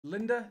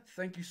Linda,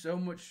 thank you so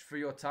much for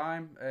your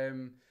time.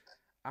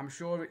 I'm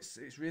sure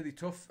it's really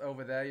tough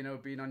over there,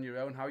 being on your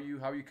own. How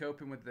you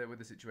coping with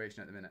the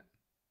situation at the minute?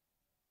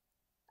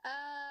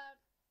 Uh,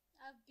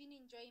 I've been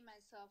enjoying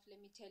myself, let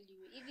me tell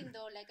you. Even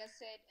though, like I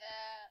said,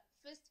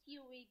 first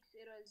few weeks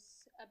it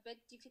was a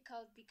bit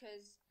difficult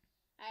because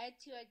I had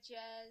to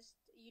adjust,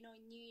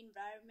 new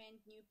environment,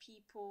 new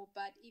people.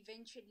 But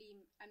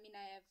eventually, I mean,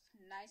 I have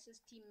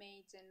nicest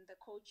teammates and the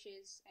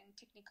coaches and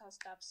technical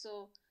staff.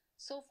 So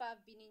far,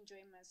 I've been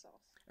enjoying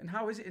myself. And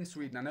how is it in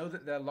Sweden? I know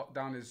that their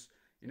lockdown is,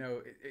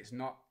 it's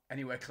not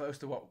anywhere close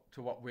to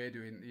what we're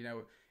doing.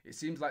 It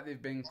seems like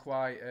they've been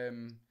quite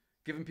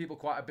giving people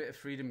quite a bit of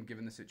freedom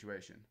given the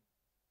situation.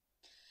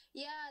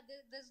 Yeah,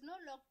 there's no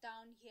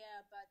lockdown here,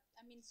 but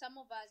I mean, some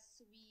of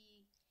us,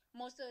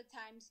 most of the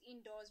times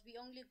indoors, we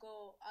only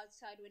go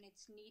outside when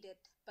it's needed.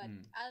 But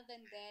Mm. other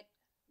than that,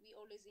 we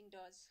always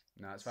indoors.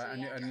 No, it's So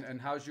fine. And, yeah,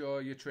 and how's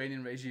your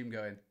training regime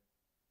going?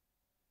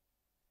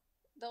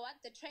 the what?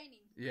 The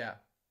training. Yeah.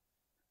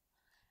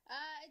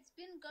 It's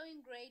been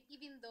going great,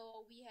 even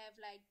though we have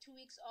like 2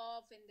 weeks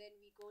off and then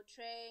we go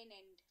train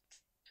and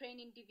train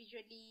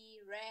individually,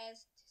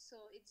 rest. So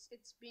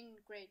it's been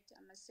great,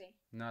 I must say.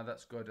 No,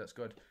 that's good. That's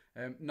good.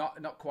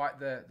 Not quite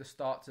the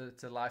start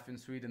to life in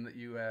Sweden that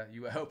you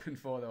were hoping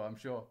for, though. I'm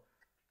sure.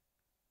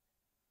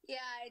 Yeah,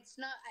 it's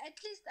not. At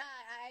least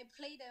I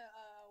played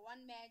a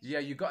one match Yeah,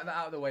 you and got that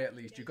out of the way at it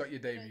least. You got was your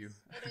it debut.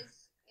 was it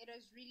was it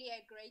was really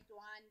a great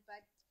one.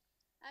 But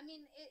I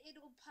mean, it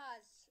will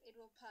pass. It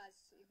will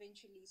pass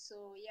eventually.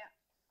 So yeah.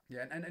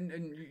 Yeah,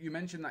 and you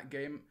mentioned that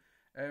game.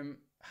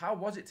 How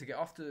was it to get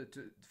off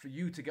for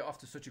you to get off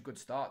to such a good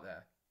start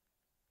there?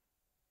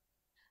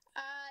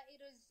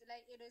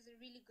 It was a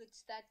really good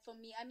start for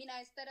me. I mean,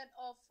 I started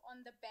off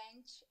on the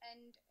bench,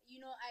 and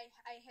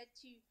I had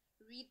to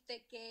read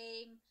the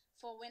game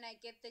for when I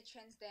get the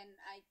chance. Then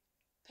I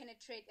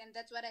penetrate, and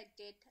that's what I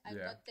did. I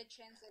Yeah. got the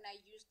chance and I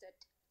used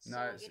it. No,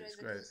 So it's it it's was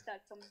a good great.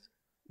 start for me.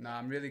 No,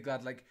 I'm really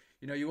glad. Like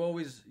you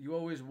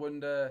always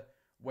wonder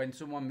when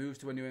someone moves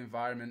to a new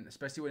environment,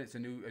 especially when it's a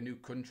new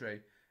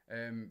country.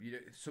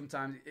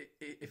 Sometimes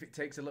if it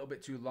takes a little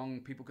bit too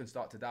long, people can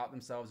start to doubt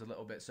themselves a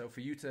little bit. So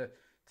for you to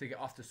get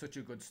off to such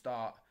a good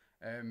start,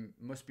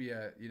 must be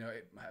a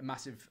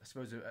massive, I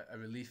suppose, a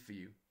relief for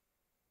you.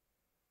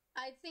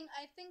 I think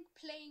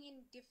playing in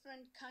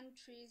different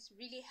countries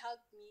really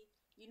helped me,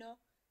 you know.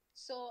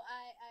 So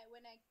I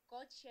when I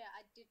got here,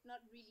 I did not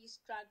really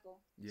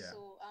struggle. Yeah.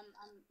 So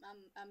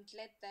I'm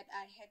glad that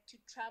I had to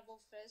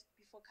travel first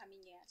before coming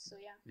here. So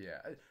yeah.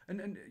 Yeah,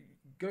 and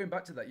going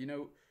back to that,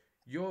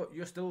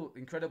 you're still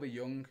incredibly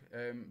young,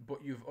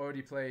 but you've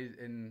already played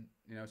in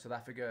South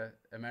Africa,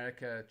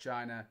 America,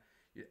 China.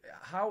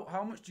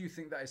 How much do you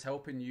think that is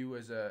helping you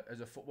as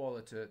a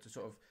footballer to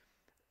sort of?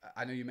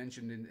 I know you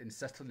mentioned in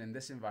settling in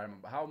this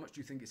environment, but how much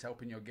do you think it's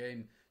helping your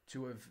game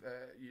to have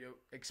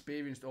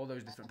experienced all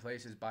those different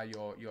places by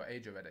your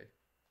age already?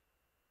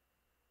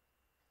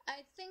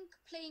 I think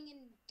playing in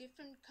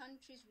different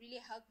countries really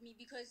helped me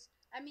because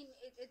I mean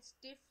it's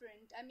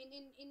different. I mean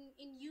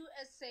in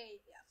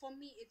USA for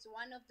me it's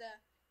one of the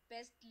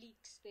best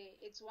leagues there.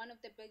 It's one of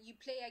the best. You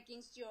play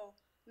against your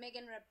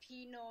Megan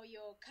Rapinoe,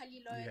 your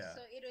Kali Lloyd. Yeah,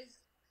 So it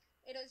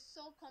is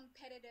so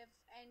competitive,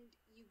 and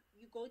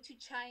you go to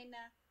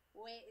China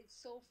where it's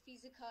so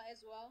physical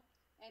as well,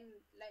 and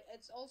like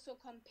it's also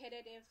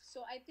competitive.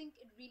 So I think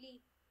it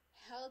really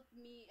helped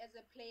me as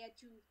a player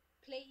to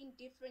play in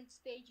different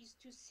stages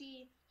to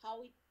see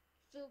how it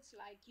feels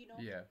like.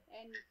 yeah.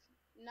 And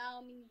now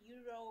I'm in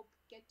Europe,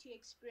 get to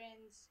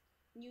experience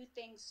new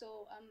things.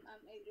 So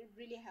it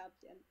really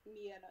helped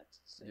me a lot.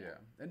 So yeah.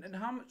 Yeah, and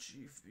how much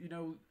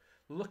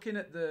looking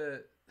at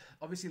the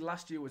obviously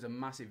last year was a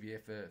massive year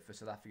for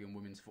South African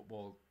women's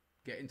football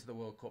getting to the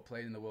World Cup,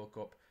 playing in the World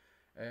Cup,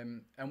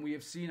 and we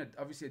have seen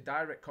obviously a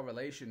direct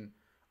correlation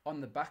on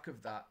the back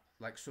of that,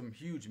 like some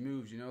huge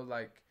moves,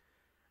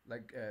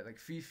 like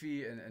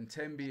Fifi and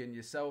Tembi and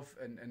yourself,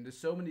 and there's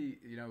so many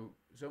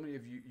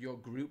of your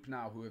group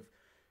now who have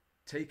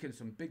taken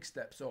some big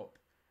steps up.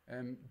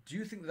 Do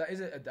you think that is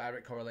a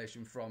direct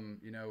correlation from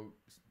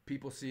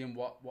people seeing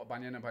what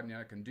Banyana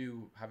Banyana can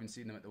do, having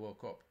seen them at the World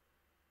Cup?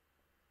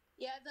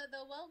 Yeah,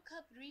 the World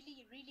Cup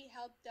really, really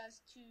helped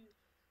us to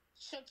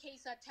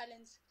showcase our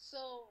talents.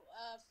 So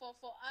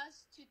for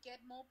us to get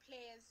more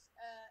players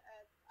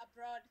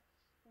abroad,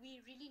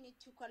 we really need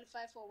to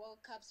qualify for World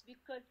Cups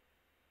because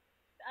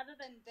other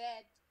than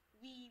that,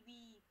 we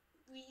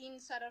in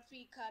South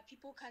Africa,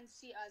 people can't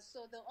see us.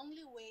 So the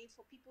only way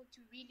for people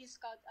to really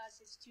scout us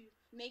is to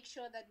make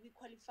sure that we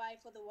qualify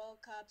for the World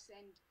Cups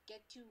and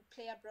get to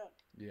play abroad.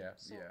 Yeah,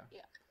 So yeah.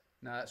 yeah.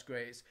 No, that's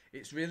great.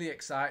 It's really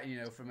exciting,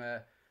 from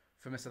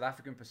a South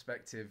African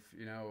perspective.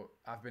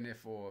 I've been here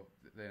for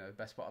the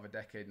best part of a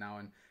decade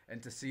now,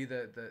 and to see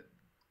the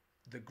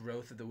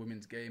growth of the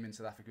women's game in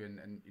South Africa,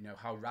 and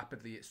how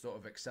rapidly it's sort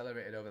of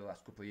accelerated over the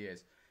last couple of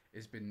years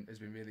has been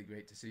really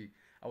great to see.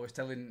 I was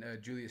telling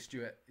Julia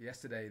Stewart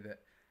yesterday that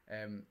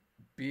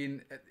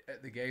being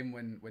at the game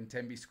when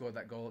Tembi scored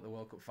that goal at the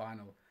World Cup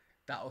final,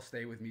 that'll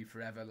stay with me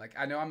forever. Like,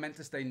 I know I'm meant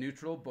to stay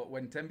neutral, but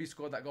when Tembi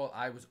scored that goal,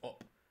 I was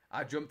up.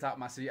 I jumped out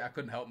my seat. I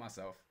couldn't help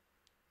myself.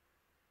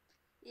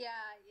 Yeah,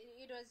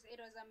 it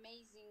was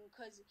amazing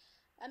because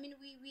I mean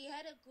we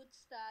had a good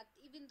start.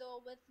 Even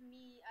though with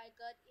me I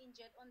got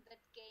injured on that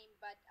game,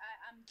 but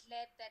I'm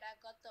glad that I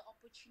got the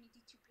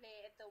opportunity to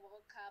play at the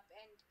World Cup.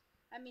 And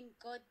I mean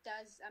God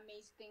does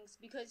amaze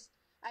things because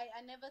I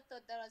never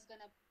thought that I was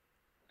gonna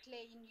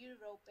play in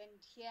Europe, and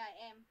here I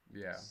am.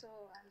 Yeah. So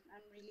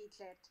I'm really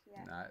glad.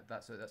 Yeah. Nah,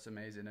 that's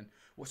amazing. And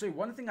well, so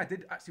one thing I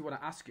did actually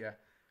want to ask you,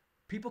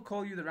 people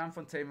call you the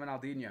Ramfontaine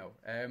Ronaldinho.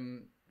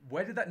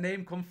 Where did that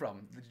name come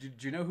from? Do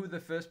you know who the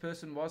first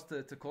person was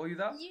to call you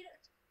that?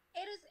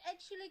 It was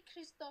actually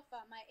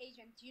Christopher, my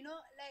agent. You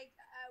know, like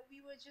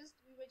we were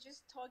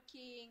just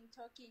talking.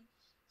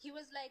 He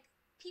was like,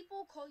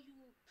 people call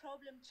you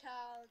problem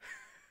child,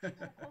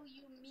 people call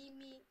you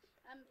Mimi.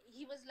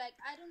 He was like,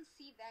 I don't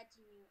see that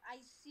in you.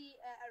 I see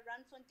a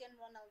Ranfontaine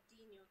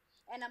Ronaldinho,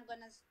 and I'm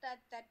gonna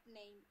start that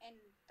name, and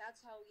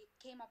that's how it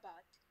came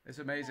about. It's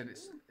amazing.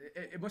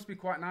 Like, It must be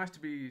quite nice to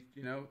be,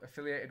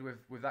 affiliated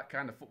with that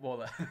kind of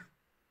footballer.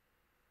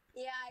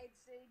 yeah,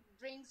 it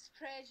brings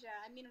pressure.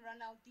 I mean,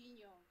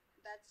 Ronaldinho.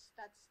 That's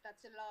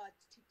a lot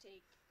to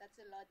take. That's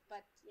a lot,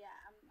 but yeah,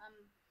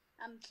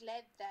 I'm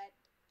glad that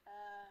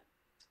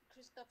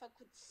Christopher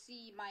could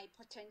see my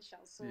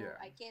potential. So Yeah.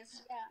 I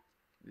guess yeah.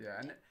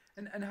 Yeah,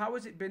 and how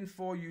has it been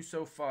for you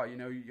so far?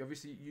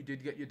 Obviously you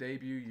did get your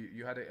debut.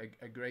 You had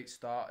a great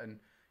start, and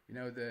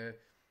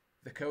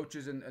the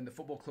coaches and the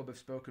football club have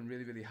spoken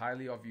really, really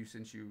highly of you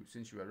since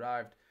you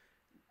arrived.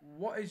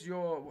 What is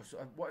your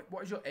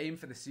aim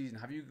for the season?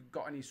 Have you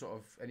got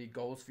any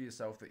goals for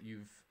yourself that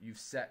you've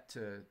set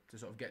to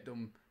sort of get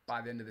done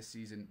by the end of the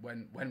season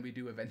when we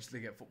do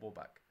eventually get football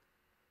back?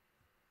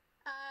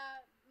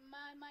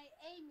 My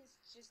aim is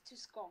just to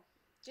score.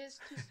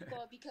 Just to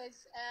score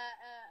because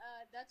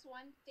that's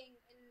one thing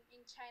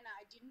in China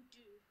I didn't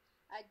do.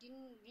 I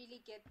didn't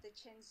really get the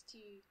chance to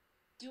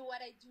do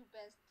what I do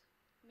best,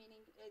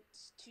 meaning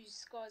it's to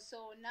score.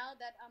 So now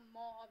that I'm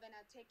more of an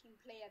attacking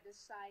player this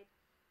side,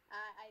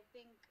 I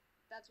think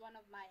that's one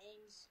of my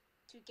aims,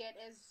 to get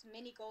as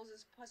many goals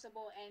as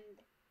possible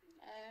and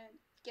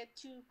get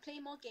to play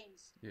more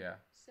games.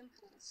 Yeah.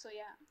 Simple. So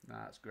yeah.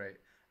 Nah, that's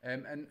great.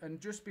 And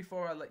just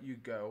before I let you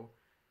go,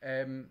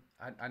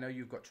 I know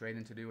you've got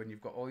training to do and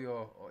you've got all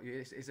your.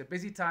 It's a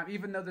busy time,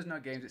 even though there's no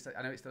games.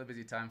 I know it's still a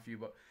busy time for you,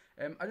 but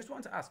I just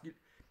wanted to ask you,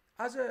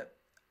 as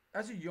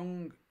a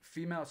young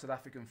female South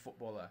African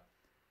footballer,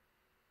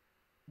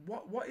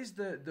 what is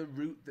the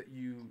route that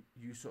you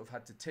sort of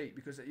had to take?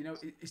 Because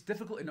it's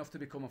difficult enough to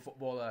become a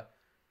footballer,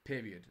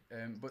 period.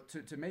 But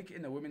to make it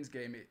in the women's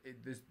game,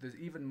 there's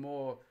even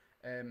more.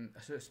 I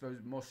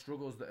suppose more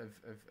struggles that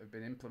have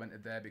been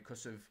implemented there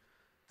because of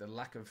the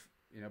lack of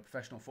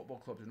professional football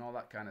clubs and all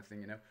that kind of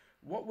thing.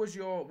 What was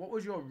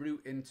your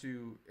route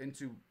into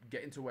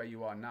getting to where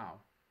you are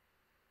now?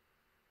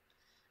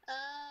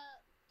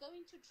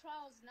 Going to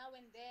trials now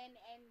and then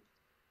and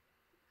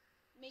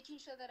making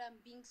sure that I'm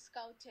being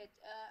scouted.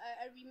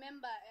 I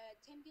remember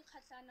Tembi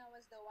Khatlana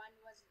was the one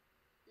who was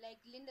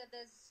like, Linda,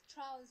 there's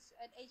trials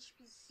at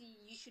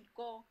HPC, you should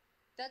go.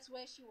 That's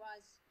where she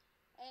was.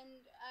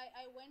 And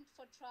I went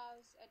for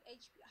trials at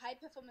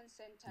High Performance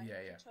Center in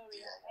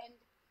Pretoria, and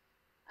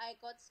I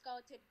got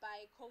scouted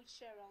by Coach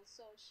Cheryl.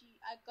 So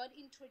I got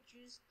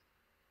introduced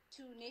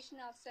to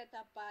national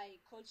setup by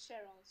Coach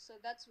Cheryl.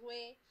 So that's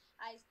where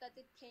I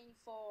started playing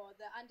for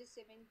the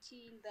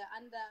under-17, the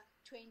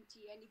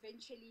under-20, and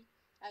eventually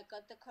I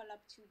got the call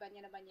up to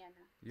Banyana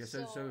Banyana. Yeah,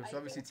 so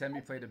obviously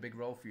Tembi played a big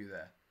role for you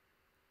there.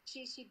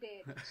 She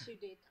did. She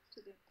did.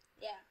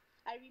 Yeah.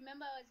 I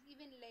remember I was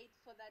even late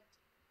for that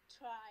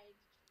try.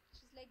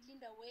 She's like,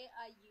 Linda, where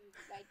are you?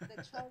 Like, the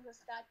trials are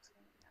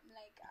starting. I'm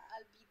like,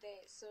 I'll be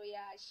there. So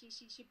yeah,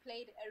 she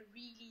played a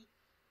really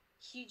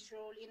huge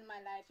role in my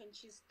life, and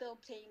she's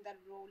still playing that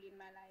role in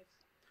my life.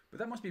 But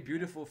that must be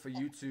beautiful for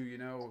you to,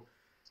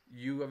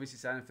 you obviously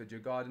signing for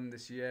Djurgardens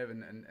this year,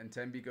 and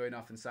Tembi going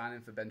off and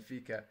signing for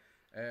Benfica.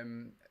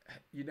 And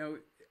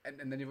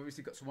then you've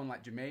obviously got someone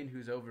like Jermaine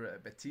who's over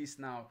at Betis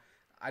now.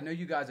 I know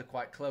you guys are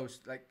quite close.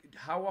 Like,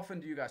 how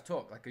often do you guys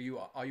talk? Like,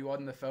 are you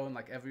on the phone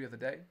like every other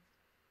day?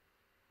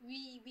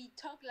 We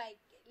talk like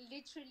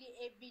literally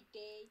every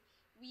day.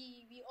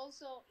 We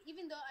also,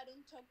 even though I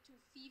don't talk to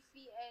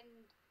Fifi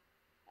and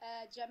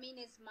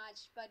Jermaine as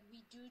much, but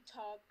we do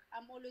talk.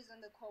 I'm always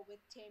on the call with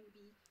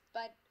Tembi,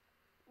 but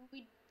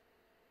we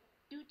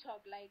do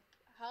talk like,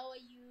 how are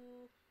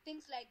you?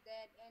 Things like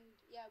that, and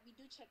yeah, we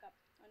do check up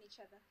on each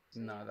other. So,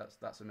 no, yeah.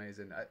 that's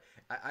amazing.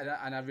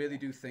 I really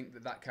do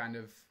think that kind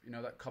of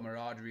that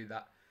camaraderie,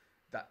 that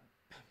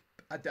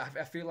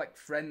I feel like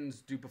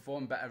friends do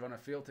perform better on a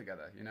field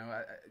together.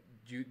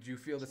 Do you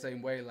feel the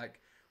same way?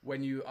 Like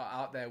when you are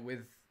out there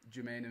with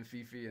Jermaine and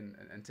Fifi and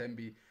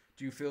Tembi,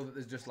 do you feel that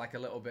there's just like a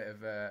little bit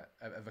of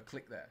a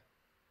click there?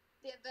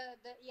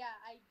 Yeah,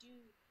 I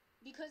do.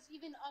 Because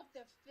even off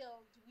the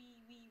field,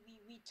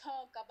 we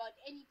talk about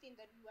anything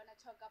that we want to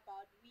talk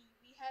about.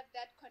 We have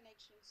that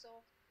connection.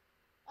 So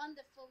on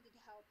the field it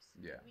helps.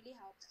 Yeah, it really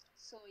helps.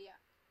 So yeah.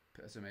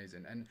 That's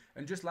amazing. And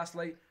just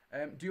lastly,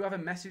 do you have a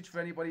message for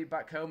anybody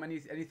back home?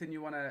 Anything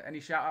you wanna, any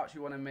shout outs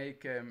you wanna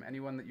make?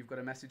 Anyone that you've got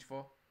a message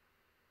for?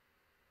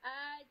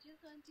 I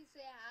just want to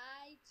say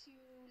hi to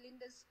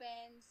Linda's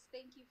fans.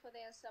 Thank you for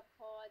their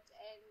support,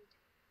 and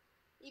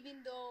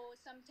even though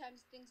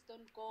sometimes things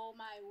don't go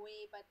my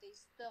way, but they're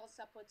still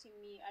supporting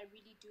me, I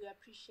really do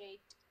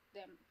appreciate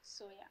them.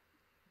 So yeah.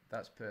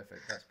 That's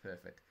perfect. That's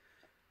perfect.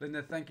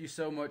 Linda, thank you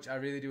so much. I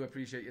really do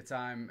appreciate your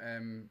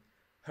time.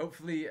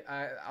 Hopefully,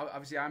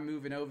 obviously, I'm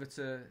moving over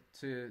to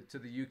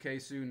the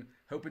UK soon.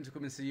 Hoping to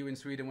come and see you in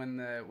Sweden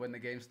when the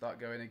games start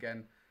going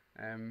again.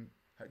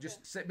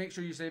 Make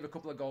sure you save a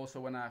couple of goals for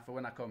when I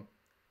come.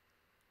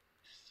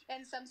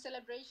 And some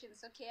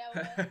celebrations, okay?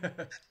 I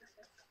will.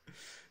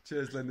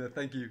 Cheers, Linda.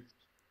 Thank you.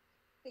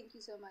 Thank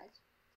you so much.